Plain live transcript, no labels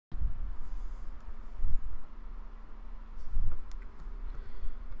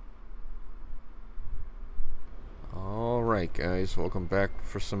Alright guys, welcome back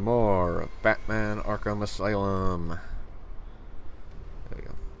for some more Batman Arkham Asylum. There we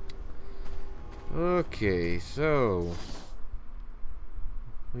go. Okay, so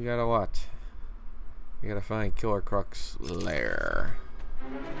we got a what? We gotta find Killer Croc's lair.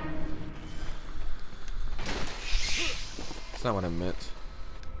 That's not what I meant.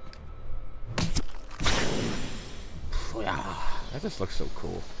 That just looks so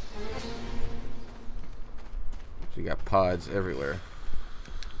cool. So you got pods everywhere.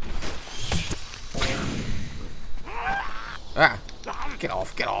 Ah! Get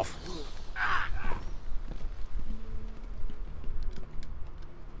off, get off!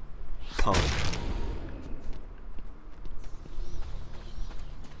 Punk.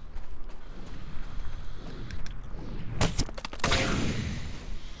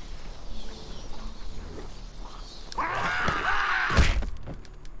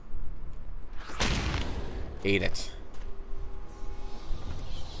 Ate it.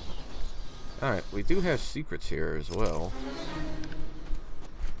 Alright, we do have secrets here as well.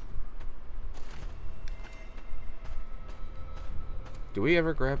 Do we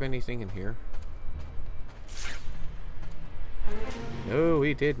ever grab anything in here? No,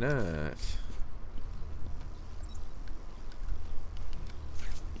 we did not.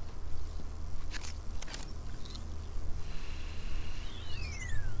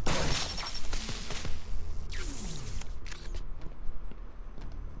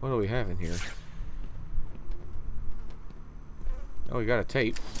 What do we have in here? Oh, we got a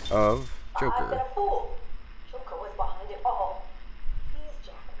tape of Joker. I've been a fool. Joker was behind it all. He's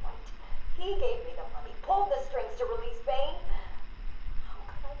Jack White. He gave me the money, pulled the strings to release Bane. How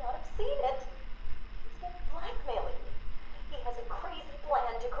could I not have seen it? He's been blackmailing me. He has a crazy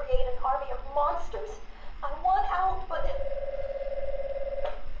plan to create an army of monsters. I want out, but...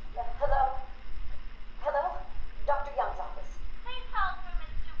 Hello? Hello? Dr. Young's office. Please hold for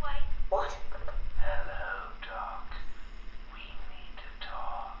Mr. White. What? Hello, Doc. We need to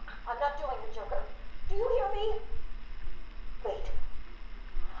talk. I'm not doing it, Joker. Do you hear me? Wait.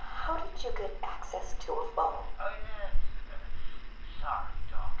 How did you get access to a phone? Oh, yes. Sorry,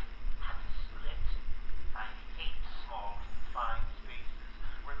 Doc. Had to split. I hate small, confined spaces.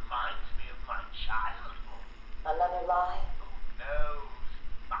 Reminds me of my childhood. Another lie? Who knows?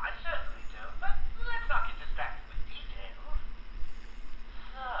 I certainly don't, but let's not get distracted with details.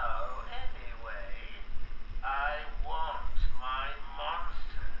 So, anyway, I want my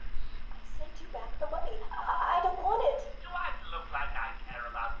monsters. I sent you back the money. I don't want it. Do I look like I care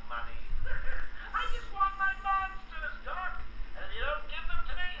about money? I just want my monsters, Doc. And if you don't give them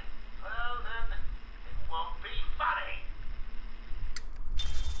to me, well then, it won't be funny.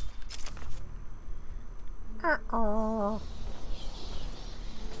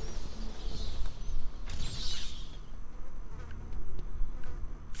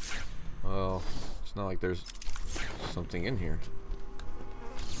 Well, it's not like there's something in here.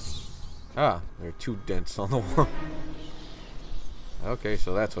 Ah, there are two dents on the wall. Okay,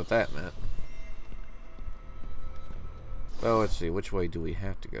 so that's what that meant. Well, let's see. Which way do we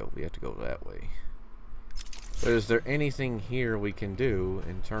have to go? We have to go that way. But is there anything here we can do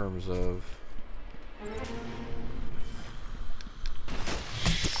in terms of...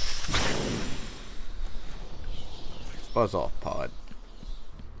 Buzz off pod.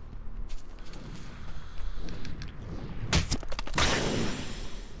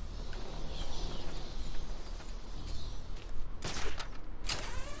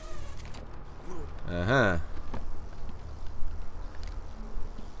 Uh-huh.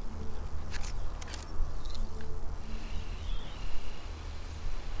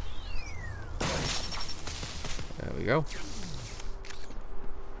 There we go.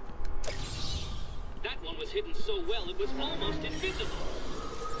 That one was hidden so well it was almost invisible.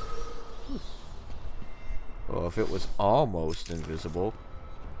 Well, if it was almost invisible,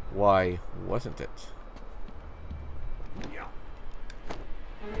 why wasn't it?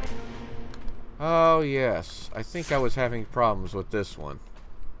 Oh, yes. I think I was having problems with this one.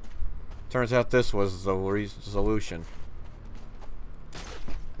 Turns out this was the solution.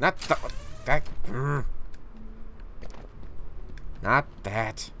 Not that. Not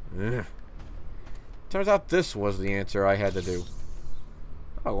that. Turns out this was the answer I had to do.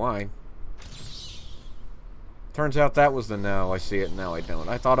 Oh, line. Turns out that was the now I see it, now I don't.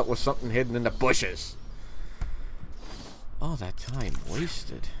 I thought it was something hidden in the bushes. All that time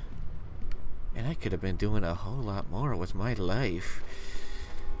wasted. And I could have been doing a whole lot more with my life.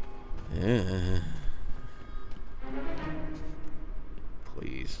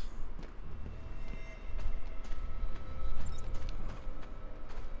 Please.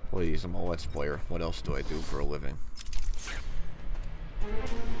 Please, I'm a Let's Player. What else do I do for a living?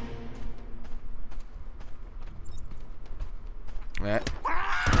 That.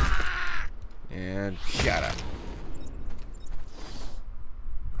 And shut up.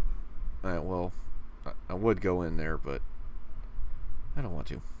 Alright, well, I would go in there, but I don't want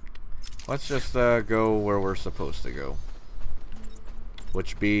to. Let's just go where we're supposed to go.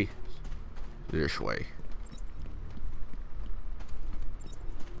 Which be this way.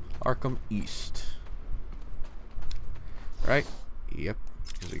 Arkham East. Right? Yep.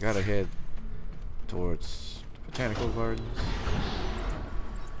 Because we gotta head towards Botanical Gardens.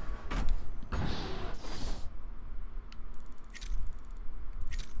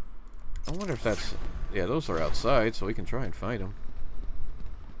 I wonder if that's... Yeah, those are outside, so we can try and find them.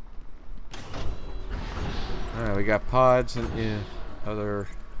 Alright, we got pods and other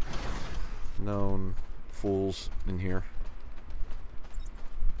known fools in here.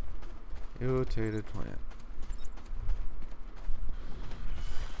 Mutated plant.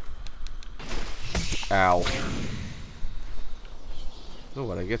 Ow. Oh,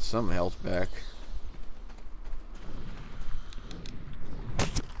 but I get some health back.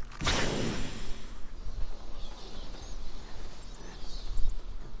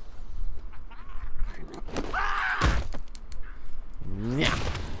 Yeah.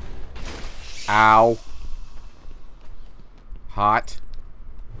 Ow. Hot.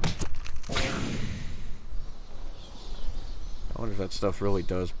 I wonder if that stuff really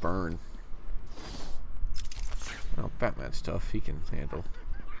does burn. Oh, Batman's tough. He can handle.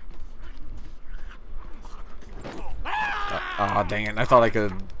 Ah, dang it. I thought I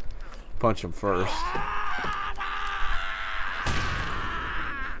could punch him first.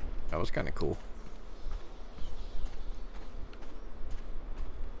 That was kind of cool.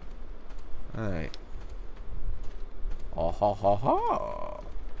 Alright. Oh, ha, ha, ha.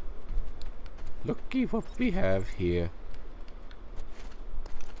 Looky what we have here.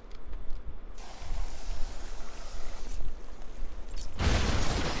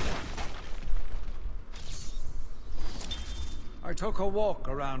 I took a walk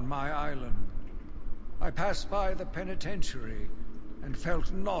around my island. I passed by the penitentiary and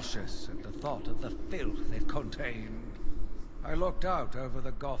felt nauseous at the thought of the filth it contained. I looked out over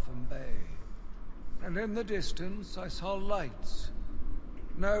the Gotham Bay, and in the distance I saw lights.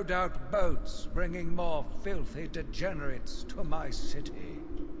 No doubt boats bringing more filthy degenerates to my city.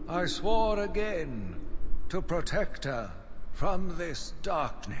 I swore again to protect her from this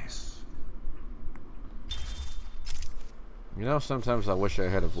darkness. You know, sometimes I wish I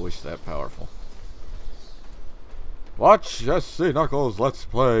had a voice that powerful. Watch Jesse Knuckles Let's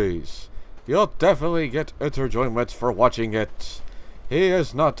Plays. You'll definitely get enjoyment for watching it. He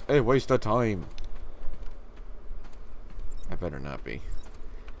is not a waste of time. I better not be.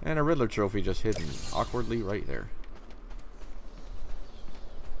 And a Riddler trophy just hidden awkwardly right there.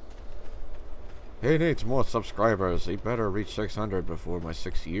 He needs more subscribers. He better reach 600 before my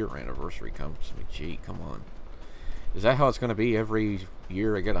 6-year anniversary comes. I mean, gee, come on. Is that how it's going to be every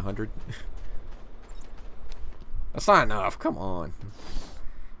year I get 100? That's not enough. Come on.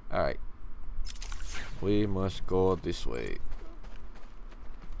 Alright. We must go this way.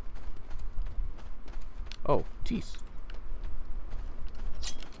 Oh, teeth.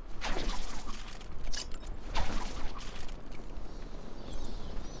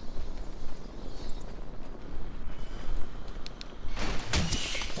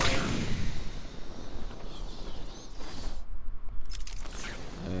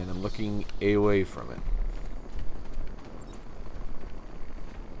 And I'm looking away from it.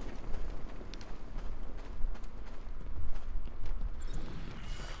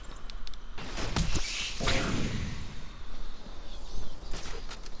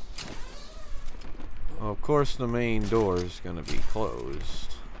 Well, of course the main door is going to be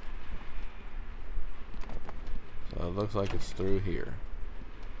closed. So it looks like it's through here.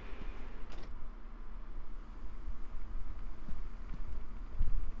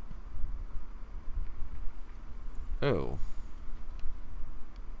 Oh.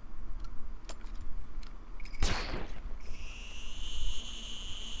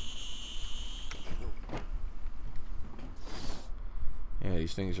 Yeah,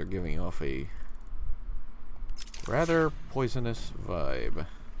 these things are giving off a rather poisonous vibe.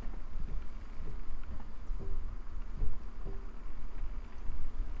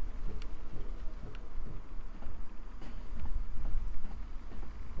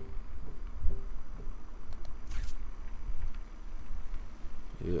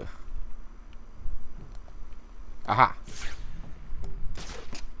 Yeah. Aha.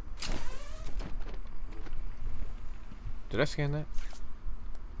 Did I scan that?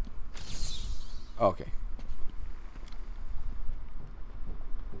 Oh, okay.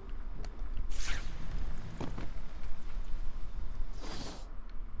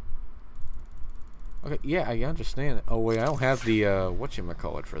 Okay, yeah, I understand. Oh wait, I don't have the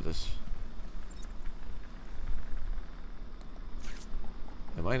whatchamacallit for this.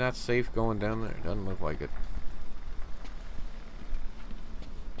 Am I not safe going down there? Doesn't look like it.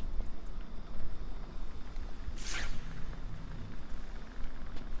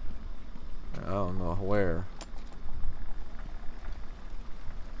 I don't know where.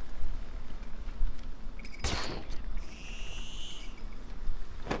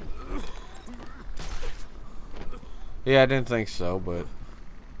 Yeah, I didn't think so, but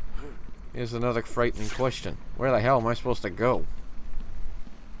here's another frightening question. Where the hell am I supposed to go?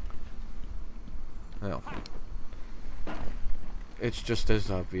 No. It's just as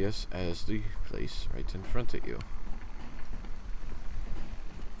obvious as the place right in front of you.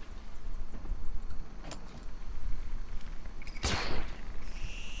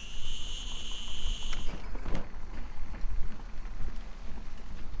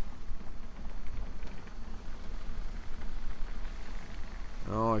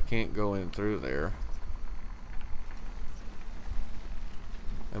 Oh, I can't go in through there.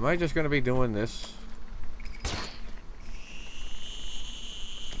 Am I just going to be doing this?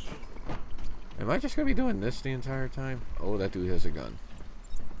 Am I just going to be doing this the entire time? Oh, that dude has a gun.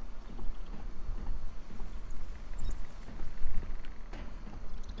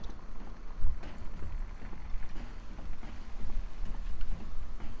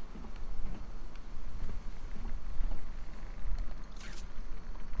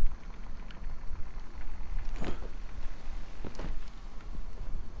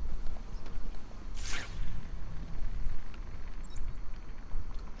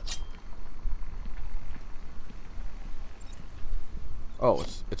 Oh,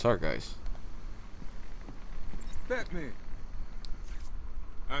 it's our guys. Batman.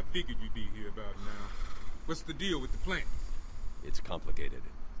 I figured you'd be here about now. What's the deal with the plant? It's complicated.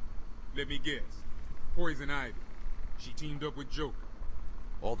 Let me guess. Poison Ivy. She teamed up with Joker.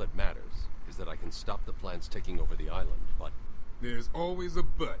 All that matters is that I can stop the plants taking over the island, but... There's always a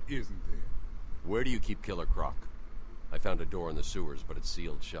but, isn't there? Where do you keep Killer Croc? I found a door in the sewers, but it's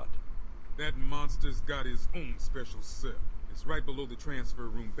sealed shut. That monster's got his own special cell. It's right below the transfer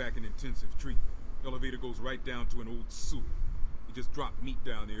room back in intensive treatment. Elevator goes right down to an old sewer. You just drop meat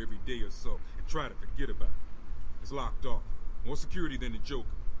down there every day or so and try to forget about it. It's locked off. More security than the Joker.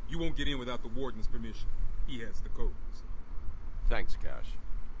 You won't get in without the warden's permission. He has the codes. Thanks, Cash.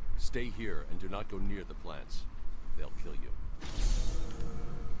 Stay here and do not go near the plants. They'll kill you.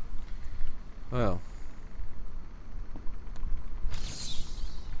 Well.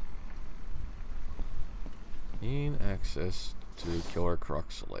 Gain access to Killer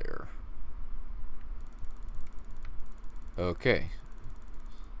Croc's lair. Okay.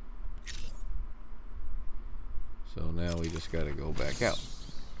 So now we just gotta go back out.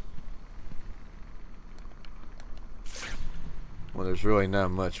 Well, there's really not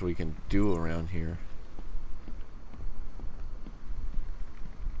much we can do around here.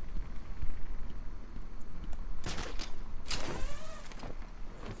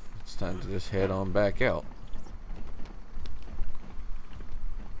 It's time to just head on back out.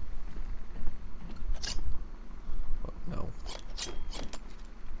 Oh, no.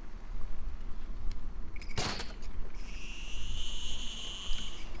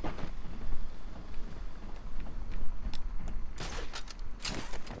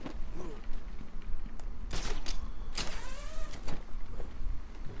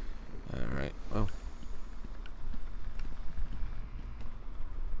 Alright, well.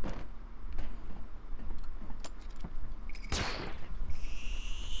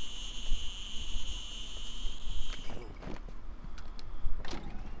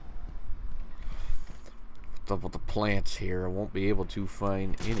 Double the plants here, I won't be able to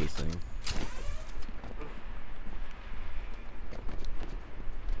find anything.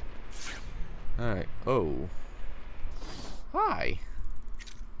 Alright, oh. Hi.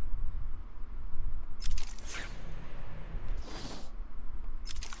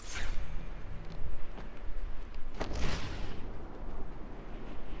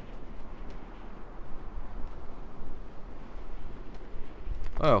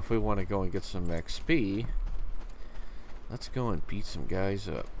 Well, if we want to go and get some XP, let's go and beat some guys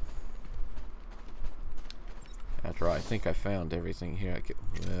up. After all, I think I found everything here.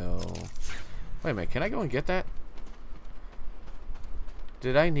 Well, wait a minute. Can I go and get that?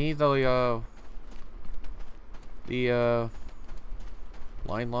 Did I need the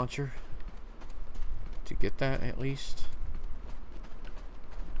line launcher to get that at least?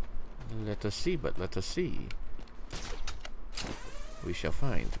 Let us see, but let us see. We shall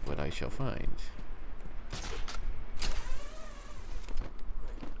find what I shall find.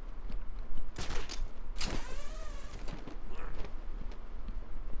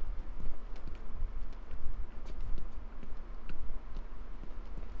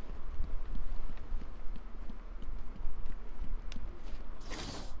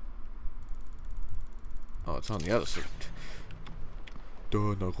 Oh, it's on the other side.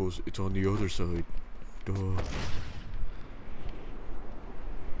 Duh, Knuckles, it's on the other side. Duh.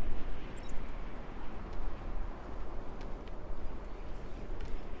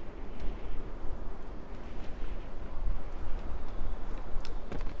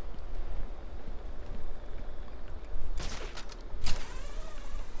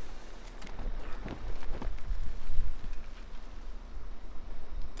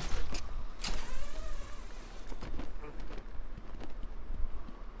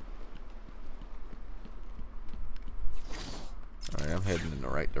 Alright, I'm heading in the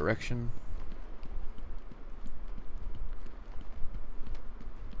right direction.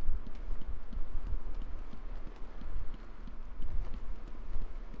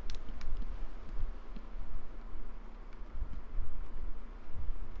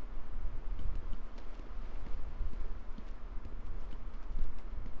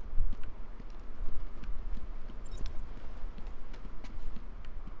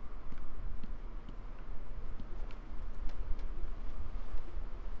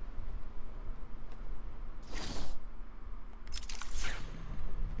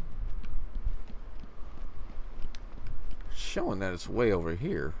 Showing that it's way over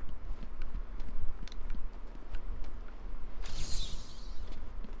here.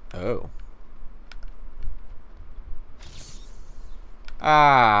 Oh.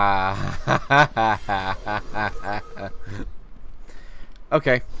 Ah.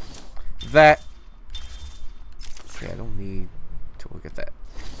 Okay. That. Okay, I don't need to look at that.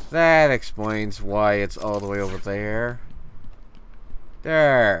 That explains why it's all the way over there.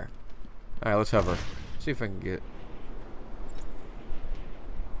 There. Alright, let's hover. See if I can get.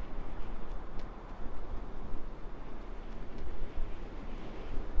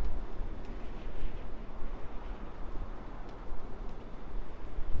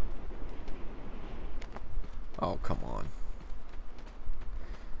 Oh, come on.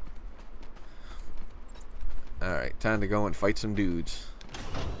 Alright, time to go and fight some dudes.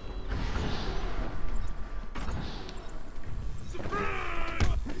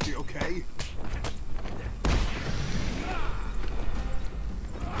 Is he okay?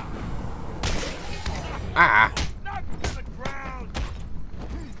 Ah! Knock to the ground!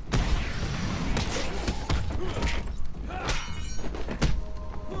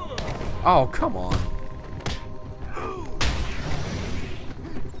 Oh, come on.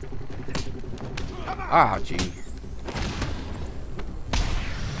 Ah, gee.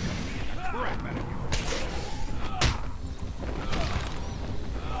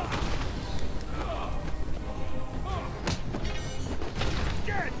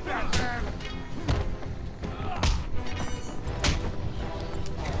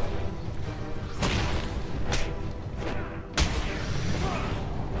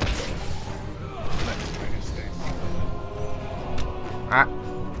 Ah.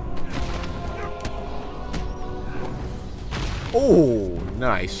 Oh,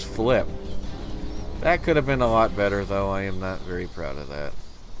 nice flip. That could have been a lot better, though. I am not very proud of that.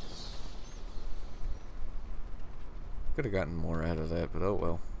 Could have gotten more out of that, but oh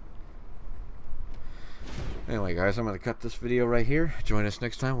well. Anyway, guys, I'm going to cut this video right here. Join us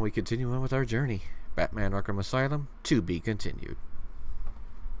next time when we continue on with our journey. Batman Arkham Asylum, to be continued.